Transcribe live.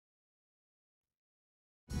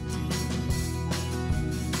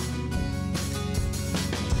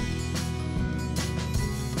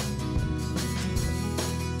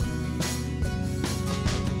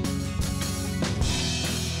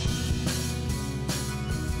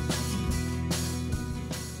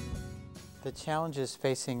The challenges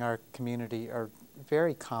facing our community are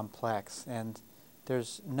very complex, and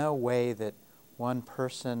there's no way that one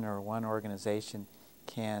person or one organization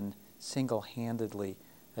can single-handedly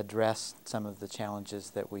address some of the challenges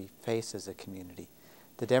that we face as a community.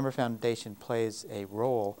 The Denver Foundation plays a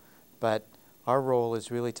role, but our role is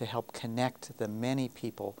really to help connect the many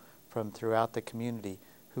people from throughout the community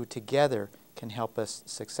who together can help us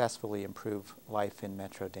successfully improve life in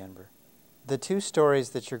Metro Denver. The two stories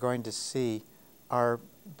that you're going to see are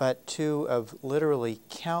but two of literally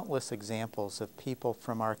countless examples of people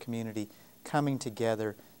from our community coming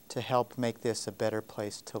together to help make this a better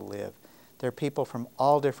place to live. There are people from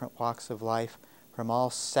all different walks of life, from all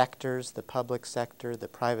sectors, the public sector, the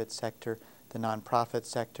private sector, the nonprofit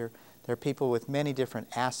sector. There are people with many different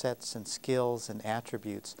assets and skills and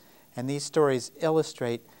attributes. And these stories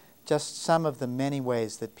illustrate just some of the many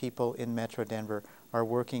ways that people in Metro Denver are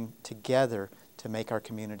working together to make our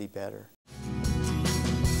community better.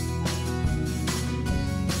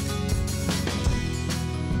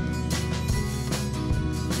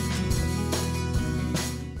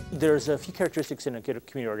 There's a few characteristics in a good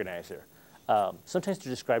community organizer. Sometimes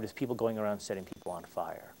they're described as people going around setting people on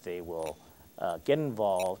fire. They will get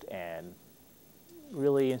involved and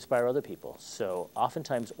really inspire other people. So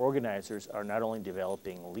oftentimes organizers are not only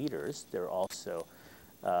developing leaders, they're also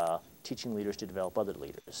teaching leaders to develop other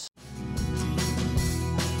leaders.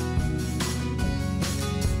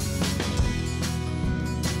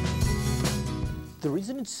 The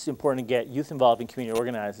reason it's important to get youth involved in community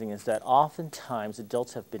organizing is that oftentimes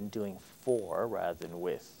adults have been doing for rather than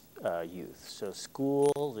with youth. So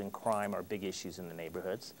schools and crime are big issues in the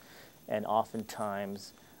neighborhoods, and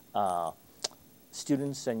oftentimes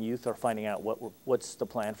students and youth are finding out what's the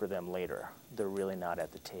plan for them later. They're really not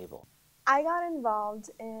at the table. I got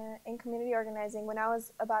involved in community organizing when I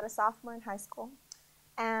was about a sophomore in high school,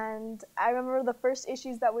 and I remember the first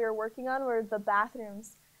issues that we were working on were the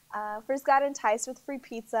bathrooms. First got enticed with free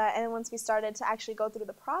pizza, and once we started to actually go through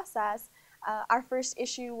the process, our first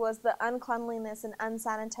issue was the uncleanliness and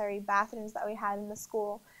unsanitary bathrooms that we had in the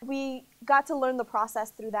school. We got to learn the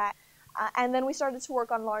process through that, and then we started to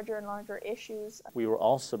work on larger and larger issues. We were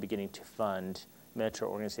also beginning to fund Metro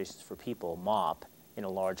Organizations for People, MOP, in a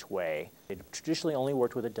large way. They traditionally only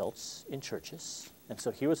worked with adults in churches, and so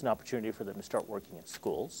here was an opportunity for them to start working in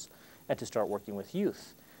schools and to start working with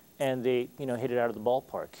youth. And they, hit it out of the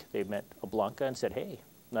ballpark. They met Blanca and said, hey,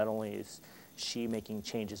 not only is she making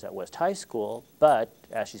changes at West High School, but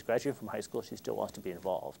as she's graduating from high school, she still wants to be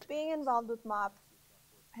involved. Being involved with MOP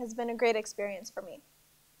has been a great experience for me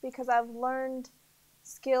because I've learned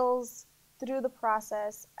skills through the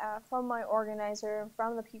process from my organizer,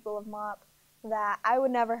 from the people of MOP, that I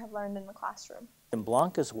would never have learned in the classroom. In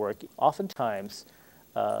Blanca's work, oftentimes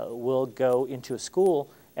we'll go into a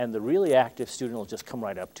school and the really active student will just come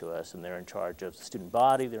right up to us, and they're in charge of the student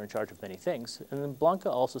body, they're in charge of many things. And then Blanca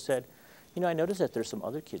also said, I noticed that there's some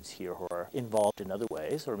other kids here who are involved in other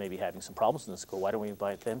ways or maybe having some problems in the school. Why don't we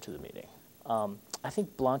invite them to the meeting? I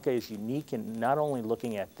think Blanca is unique in not only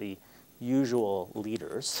looking at the usual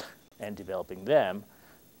leaders and developing them,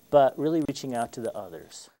 but really reaching out to the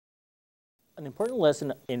others. An important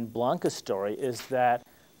lesson in Blanca's story is that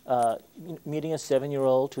meeting a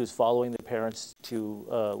 7-year-old who's following their parents to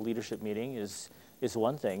a leadership meeting is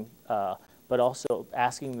one thing, but also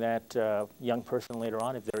asking that young person later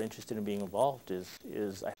on if they're interested in being involved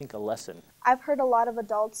is I think, a lesson. I've heard a lot of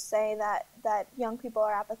adults say that young people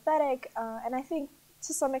are apathetic, and I think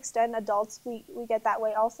to some extent adults, we get that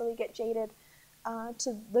way also. We get jaded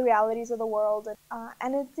to the realities of the world,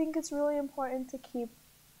 and I think it's really important to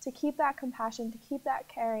keep that compassion, to keep that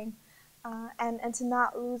caring. And to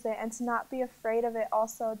not lose it, and to not be afraid of it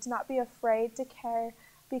also, to not be afraid to care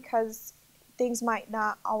because things might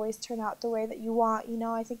not always turn out the way that you want.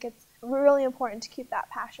 I think it's really important to keep that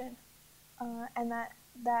passion and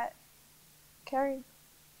that caring.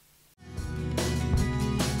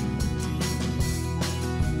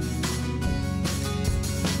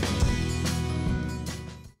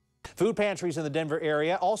 Food pantries in the Denver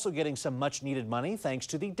area also getting some much-needed money thanks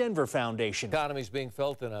to the Denver Foundation. The economy is being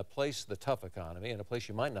felt in a place, the tough economy, in a place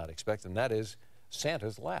you might not expect, and that is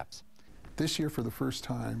Santa's laps. This year, for the first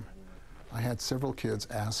time, I had several kids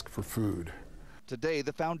ask for food. Today,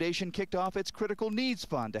 the foundation kicked off its Critical Needs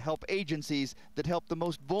Fund to help agencies that help the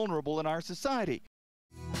most vulnerable in our society.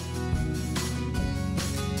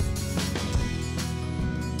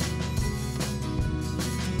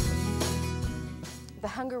 The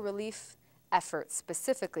hunger relief effort,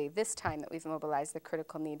 specifically this time that we've mobilized the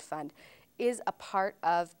Critical Need Fund, is a part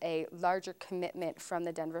of a larger commitment from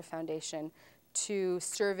the Denver Foundation to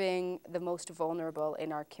serving the most vulnerable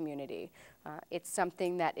in our community. It's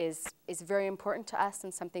something that is very important to us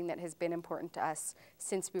and something that has been important to us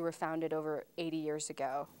since we were founded over 80 years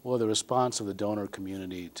ago. Well, the response of the donor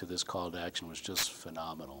community to this call to action was just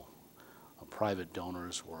phenomenal. Private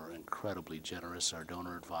donors were incredibly generous, our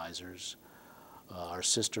donor advisors. Our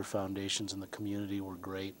sister foundations in the community were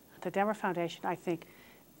great. The Denver Foundation, I think,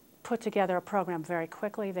 put together a program very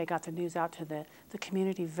quickly. They got the news out to the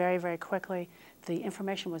community very, very quickly. The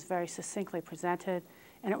information was very succinctly presented,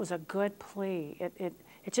 and it was a good plea.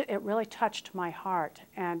 It really touched my heart.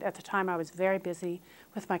 And at the time, I was very busy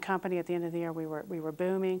with my company. At the end of the year, we were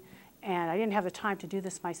booming, and I didn't have the time to do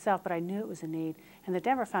this myself, but I knew it was a need. And the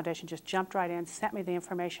Denver Foundation just jumped right in, sent me the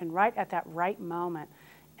information right at that right moment,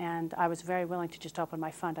 and I was very willing to just open my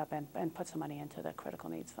fund up and put some money into the Critical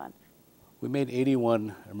Needs Fund. We made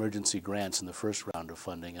 81 emergency grants in the first round of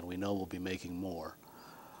funding, and we know we'll be making more.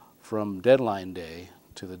 From deadline day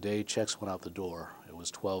to the day checks went out the door, it was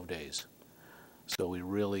 12 days. So we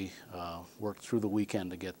really worked through the weekend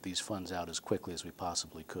to get these funds out as quickly as we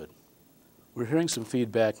possibly could. We're hearing some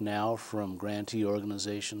feedback now from grantee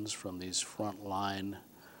organizations, from these frontline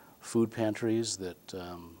food pantries that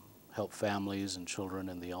help families and children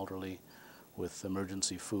and the elderly with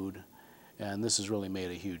emergency food. And this has really made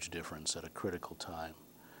a huge difference at a critical time.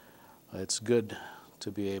 It's good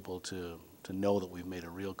to be able to know that we've made a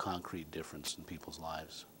real concrete difference in people's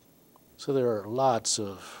lives. So there are lots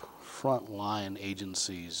of frontline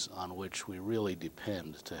agencies on which we really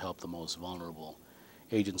depend to help the most vulnerable.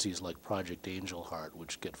 Agencies like Project Angel Heart,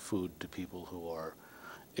 which get food to people who are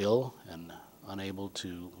ill and unable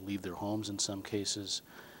to leave their homes in some cases.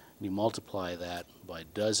 And you multiply that by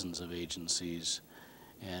dozens of agencies,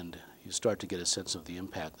 and you start to get a sense of the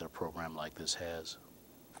impact that a program like this has.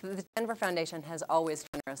 The Denver Foundation has always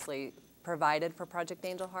generously provided for Project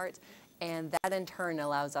Angel Heart, and that in turn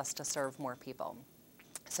allows us to serve more people.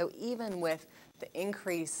 So even with the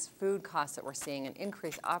increased food costs that we're seeing and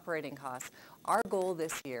increased operating costs, our goal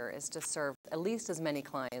this year is to serve at least as many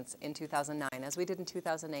clients in 2009 as we did in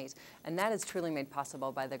 2008, and that is truly made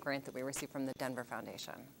possible by the grant that we received from the Denver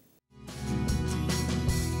Foundation.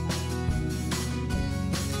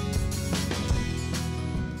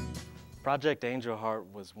 Project Angel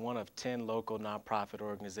Heart was one of 10 local nonprofit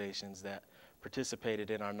organizations that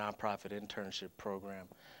participated in our nonprofit internship program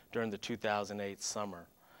during the 2008 summer.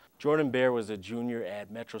 Jordan Bear was a junior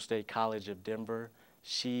at Metro State College of Denver.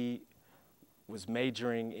 She was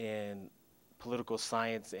majoring in political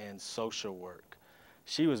science and social work.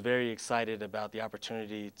 She was very excited about the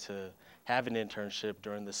opportunity to have an internship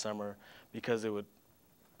during the summer because it would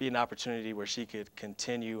be an opportunity where she could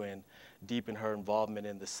continue and deepen her involvement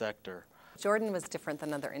in the sector. Jordan was different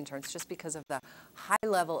than other interns just because of the high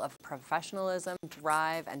level of professionalism,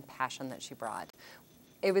 drive, and passion that she brought.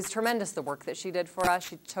 It was tremendous, the work that she did for us.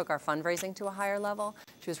 She took our fundraising to a higher level.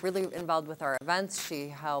 She was really involved with our events.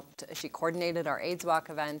 She coordinated our AIDS Walk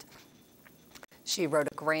event. She wrote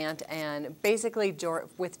a grant, and basically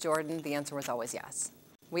with Jordan, the answer was always yes.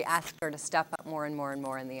 We asked her to step up more and more and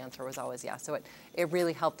more, and the answer was always yes. So it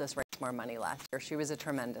really helped us raise more money last year. She was a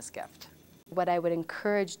tremendous gift. What I would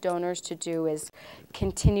encourage donors to do is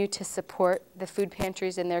continue to support the food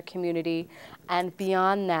pantries in their community, and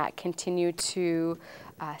beyond that, continue to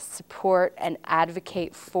support and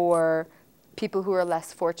advocate for people who are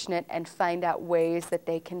less fortunate and find out ways that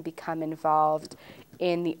they can become involved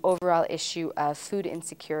in the overall issue of food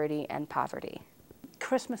insecurity and poverty.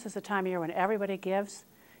 Christmas is a time of year when everybody gives.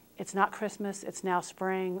 It's not Christmas, it's now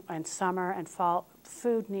spring and summer and fall.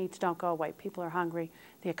 Food needs don't go away. People are hungry.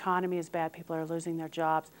 The economy is bad. People are losing their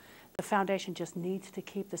jobs. The foundation just needs to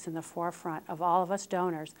keep this in the forefront of all of us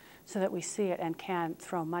donors so that we see it and can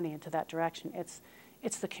throw money into that direction.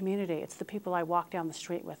 It's the community. It's the people I walk down the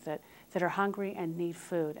street with that are hungry and need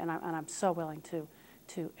food, and I'm so willing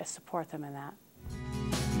to support them in that.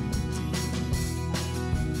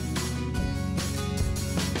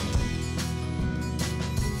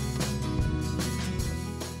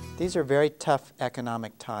 These are very tough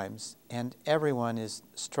economic times, and everyone is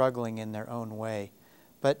struggling in their own way.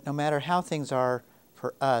 But no matter how things are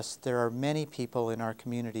for us, there are many people in our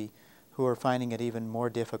community who are finding it even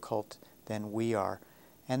more difficult than we are.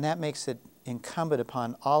 And that makes it incumbent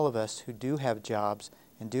upon all of us who do have jobs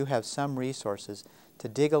and do have some resources to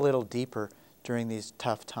dig a little deeper during these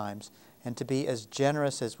tough times and to be as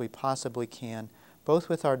generous as we possibly can, both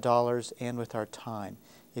with our dollars and with our time.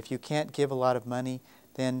 If you can't give a lot of money,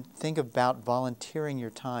 then think about volunteering your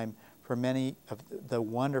time for many of the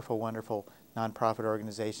wonderful, wonderful nonprofit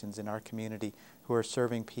organizations in our community who are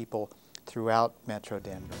serving people throughout Metro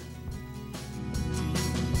Denver.